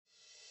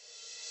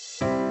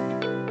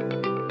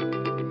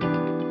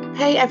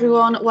Hey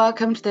everyone,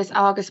 welcome to this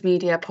Argus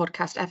Media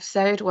podcast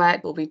episode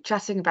where we'll be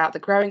chatting about the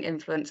growing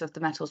influence of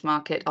the metals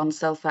market on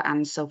sulphur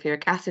and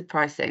sulphuric acid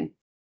pricing.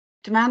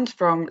 Demand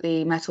from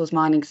the metals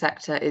mining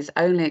sector is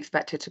only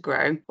expected to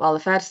grow, while the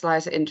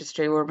fertilizer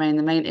industry will remain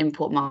the main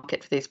import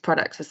market for these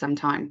products for some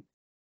time.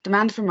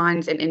 Demand from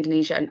mines in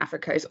Indonesia and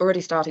Africa is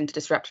already starting to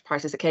disrupt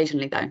prices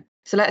occasionally, though.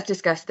 So let's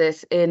discuss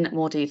this in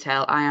more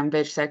detail. I am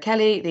Bijso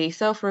Kelly, the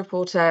sulphur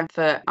reporter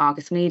for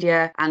Argus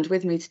Media, and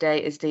with me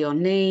today is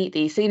Dion Ni,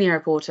 the senior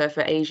reporter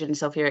for Asian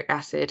sulphuric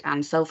acid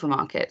and sulphur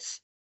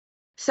markets.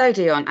 So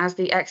Dion, as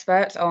the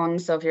expert on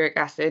sulphuric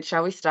acid,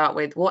 shall we start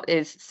with what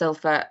is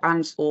sulphur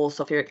and or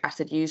sulphuric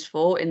acid used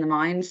for in the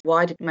mines?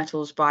 Why do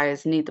metals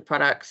buyers need the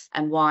products,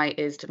 and why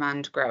is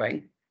demand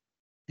growing?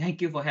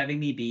 Thank you for having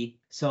me, B.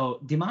 So,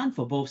 demand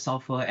for both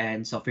sulfur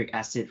and sulfuric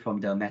acid from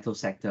the metal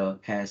sector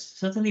has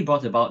certainly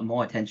brought about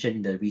more attention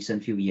in the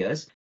recent few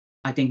years.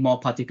 I think more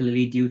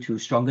particularly due to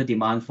stronger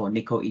demand for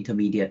nickel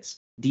intermediates.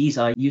 These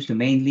are used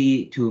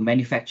mainly to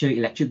manufacture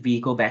electric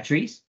vehicle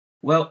batteries.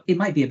 Well, it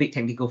might be a bit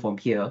technical from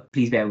here,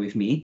 please bear with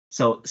me.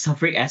 So,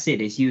 sulfuric acid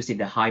is used in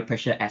the high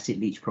pressure acid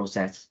leach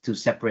process to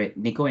separate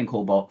nickel and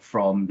cobalt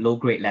from low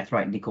grade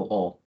laterite nickel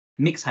ore.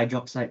 Mixed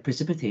hydroxide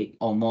precipitate,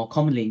 or more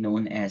commonly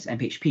known as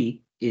MHP,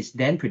 is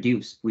then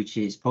produced, which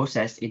is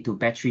processed into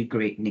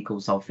battery-grade nickel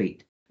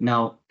sulfate.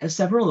 Now,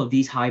 several of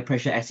these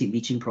high-pressure acid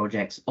leaching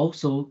projects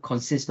also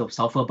consist of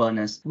sulfur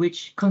burners,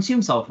 which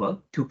consume sulfur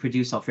to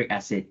produce sulfuric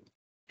acid.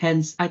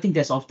 Hence, I think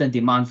there's often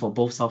demand for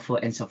both sulfur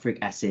and sulfuric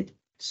acid.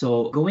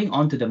 So, going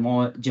on to the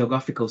more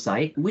geographical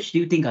side, which do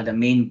you think are the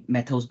main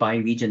metals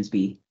buying regions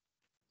be?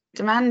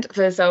 Demand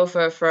for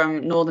sulphur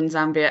from northern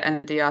Zambia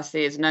and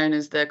DRC is known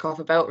as the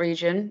Copper Belt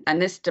region,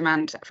 and this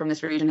demand from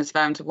this region has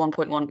firmed to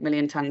 1.1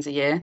 million tonnes a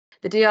year.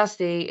 The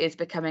DRC is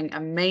becoming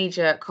a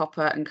major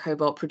copper and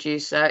cobalt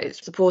producer.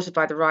 It's supported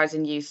by the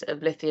rising use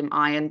of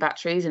lithium-ion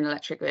batteries in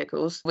electric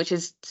vehicles, which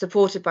is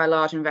supported by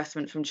large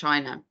investment from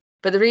China.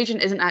 But the region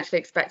isn't actually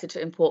expected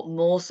to import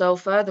more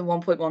sulphur than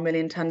 1.1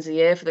 million tonnes a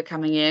year for the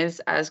coming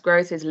years, as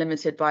growth is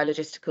limited by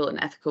logistical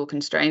and ethical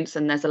constraints,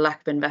 and there's a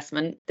lack of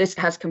investment. This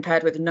has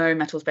compared with no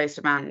metals-based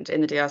demand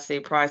in the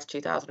DRC prior to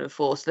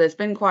 2004. So there's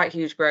been quite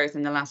huge growth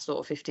in the last sort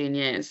of 15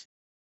 years.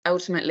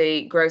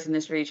 Ultimately, growth in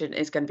this region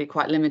is going to be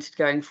quite limited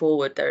going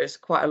forward. There's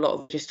quite a lot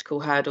of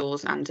logistical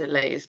hurdles and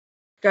delays.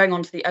 Going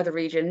on to the other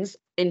regions,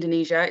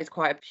 Indonesia is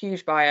quite a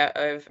huge buyer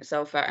of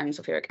sulphur and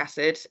sulphuric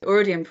acid. It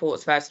already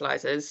imports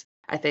fertilizers.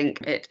 I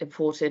think it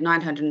imported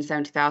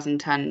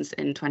 970,000 tonnes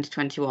in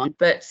 2021,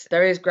 but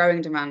there is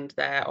growing demand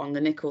there on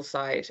the nickel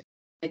side.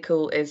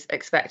 Nickel is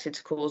expected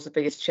to cause the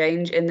biggest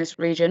change in this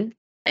region.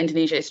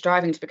 Indonesia is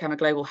striving to become a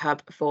global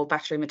hub for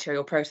battery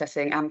material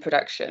processing and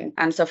production,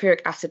 and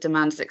sulphuric acid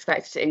demand is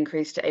expected to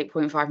increase to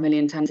 8.5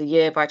 million tonnes a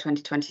year by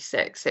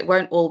 2026. It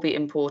won't all be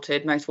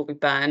imported, most will be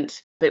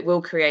burnt, but it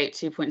will create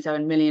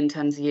 2.7 million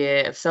tonnes a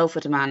year of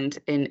sulphur demand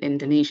in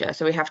Indonesia.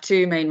 So we have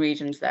two main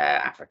regions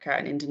there, Africa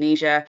and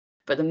Indonesia.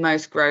 But the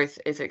most growth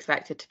is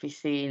expected to be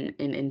seen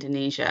in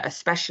Indonesia,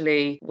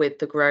 especially with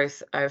the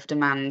growth of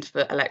demand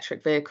for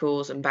electric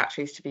vehicles and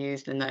batteries to be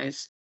used in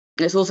those.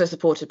 It's also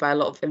supported by a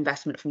lot of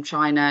investment from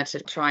China to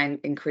try and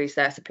increase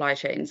their supply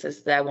chains,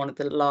 as they're one of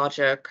the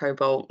larger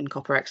cobalt and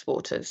copper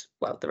exporters,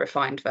 well, the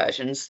refined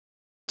versions.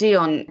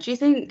 Dion, do you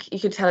think you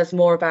could tell us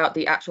more about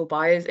the actual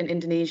buyers in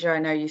Indonesia? I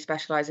know you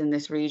specialise in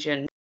this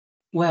region.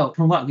 Well,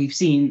 from what we've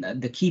seen,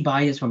 the key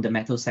buyers from the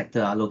metal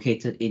sector are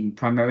located in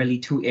primarily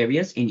two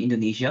areas in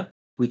Indonesia,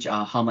 which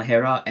are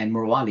Halmahera and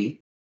Morowali.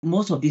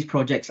 Most of these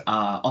projects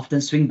are often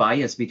swing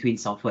buyers between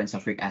sulfur and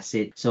sulfuric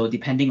acid. So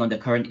depending on the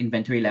current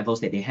inventory levels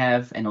that they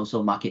have and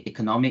also market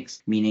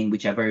economics, meaning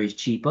whichever is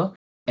cheaper.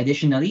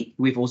 Additionally,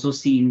 we've also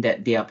seen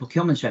that their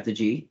procurement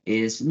strategy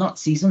is not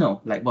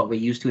seasonal like what we're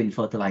used to in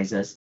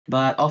fertilizers,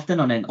 but often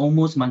on an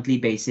almost monthly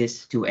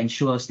basis to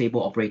ensure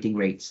stable operating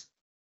rates.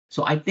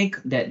 So I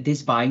think that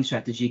this buying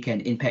strategy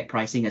can impact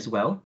pricing as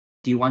well.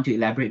 Do you want to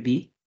elaborate,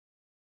 B?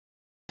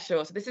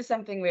 Sure. So this is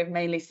something we've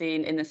mainly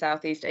seen in the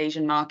Southeast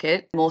Asian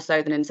market, more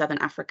so than in Southern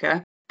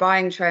Africa.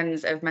 Buying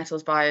trends of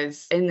metals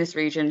buyers in this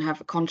region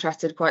have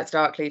contrasted quite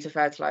starkly to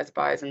fertilizer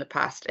buyers in the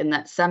past, in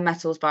that some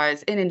metals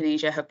buyers in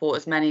Indonesia have bought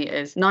as many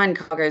as 9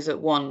 cargoes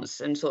at once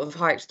and sort of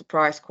hiked the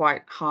price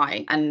quite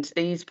high. And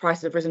these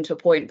prices have risen to a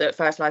point that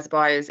fertilizer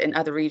buyers in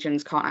other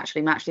regions can't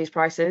actually match these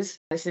prices.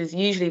 This is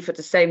usually for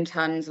the same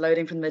tons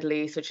loading from the Middle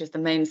East, which is the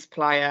main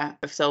supplier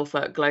of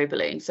sulphur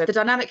globally. So the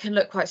dynamic can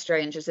look quite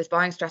strange, as this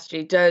buying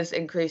strategy does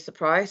increase the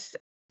price.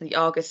 The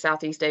Argus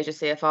Southeast Asia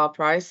CFR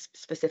price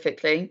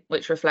specifically,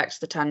 which reflects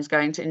the tonnes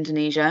going to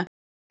Indonesia,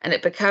 and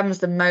it becomes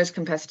the most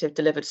competitive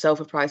delivered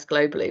sulphur price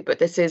globally. But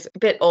this is a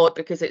bit odd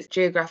because it's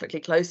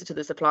geographically closer to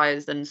the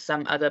suppliers than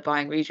some other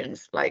buying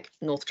regions like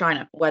North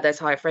China, where there's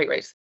higher freight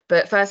rates.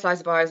 But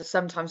fertilizer buyers are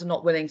sometimes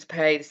not willing to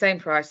pay the same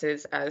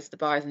prices as the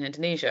buyers in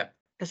Indonesia.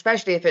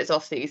 especially if it's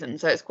off season.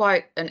 So it's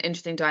quite an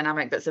interesting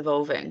dynamic that's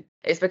evolving.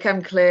 It's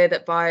become clear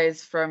that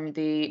buyers from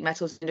the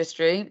metals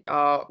industry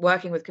are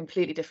working with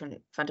completely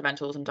different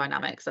fundamentals and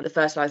dynamics than the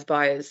fertilizer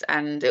buyers.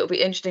 And it'll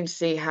be interesting to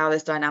see how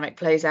this dynamic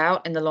plays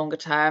out in the longer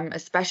term,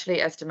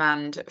 especially as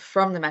demand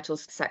from the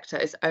metals sector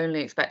is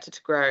only expected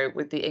to grow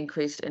with the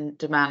increase in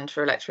demand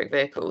for electric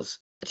vehicles.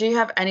 Do you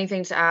have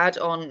anything to add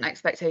on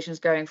expectations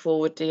going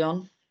forward,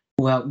 Dion?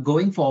 Well,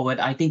 going forward,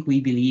 I think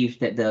we believe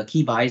that the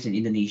key buyers in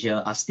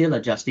Indonesia are still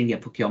adjusting their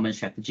procurement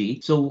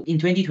strategy. So in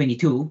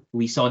 2022,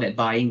 we saw that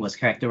buying was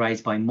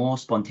characterized by more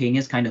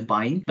spontaneous kind of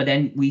buying, but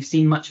then we've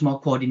seen much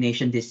more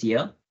coordination this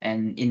year,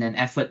 and in an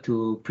effort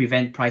to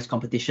prevent price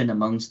competition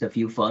amongst the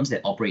few firms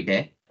that operate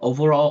there.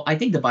 Overall, I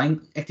think the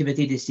buying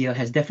activity this year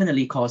has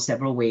definitely caused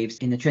several waves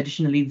in a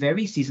traditionally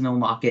very seasonal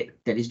market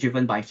that is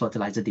driven by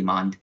fertilizer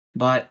demand.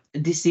 But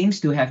this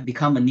seems to have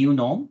become a new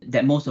norm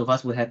that most of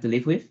us will have to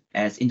live with,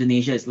 as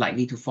Indonesia is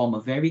likely to form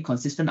a very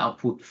consistent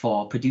output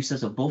for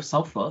producers of both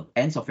sulfur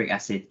and sulphuric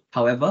acid.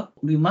 However,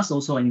 we must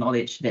also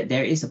acknowledge that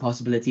there is a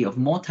possibility of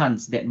more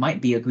tons that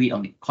might be agreed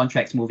on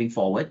contracts moving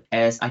forward,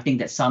 as I think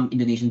that some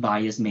Indonesian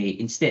buyers may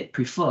instead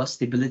prefer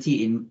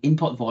stability in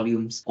import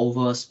volumes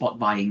over spot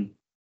buying.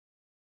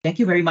 Thank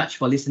you very much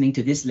for listening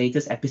to this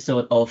latest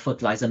episode of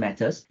Fertilizer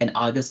Matters, an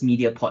Argus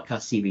Media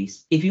podcast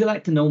series. If you'd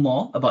like to know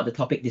more about the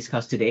topic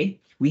discussed today,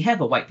 we have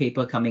a white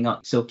paper coming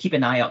up, so keep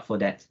an eye out for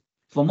that.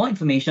 For more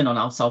information on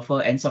our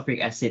sulfur and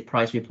sulphuric acid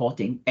price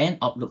reporting and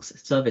outlook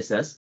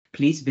services,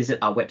 please visit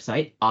our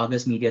website,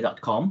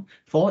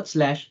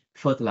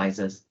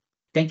 argusmedia.com/fertilizers.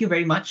 Thank you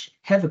very much.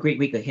 Have a great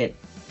week ahead.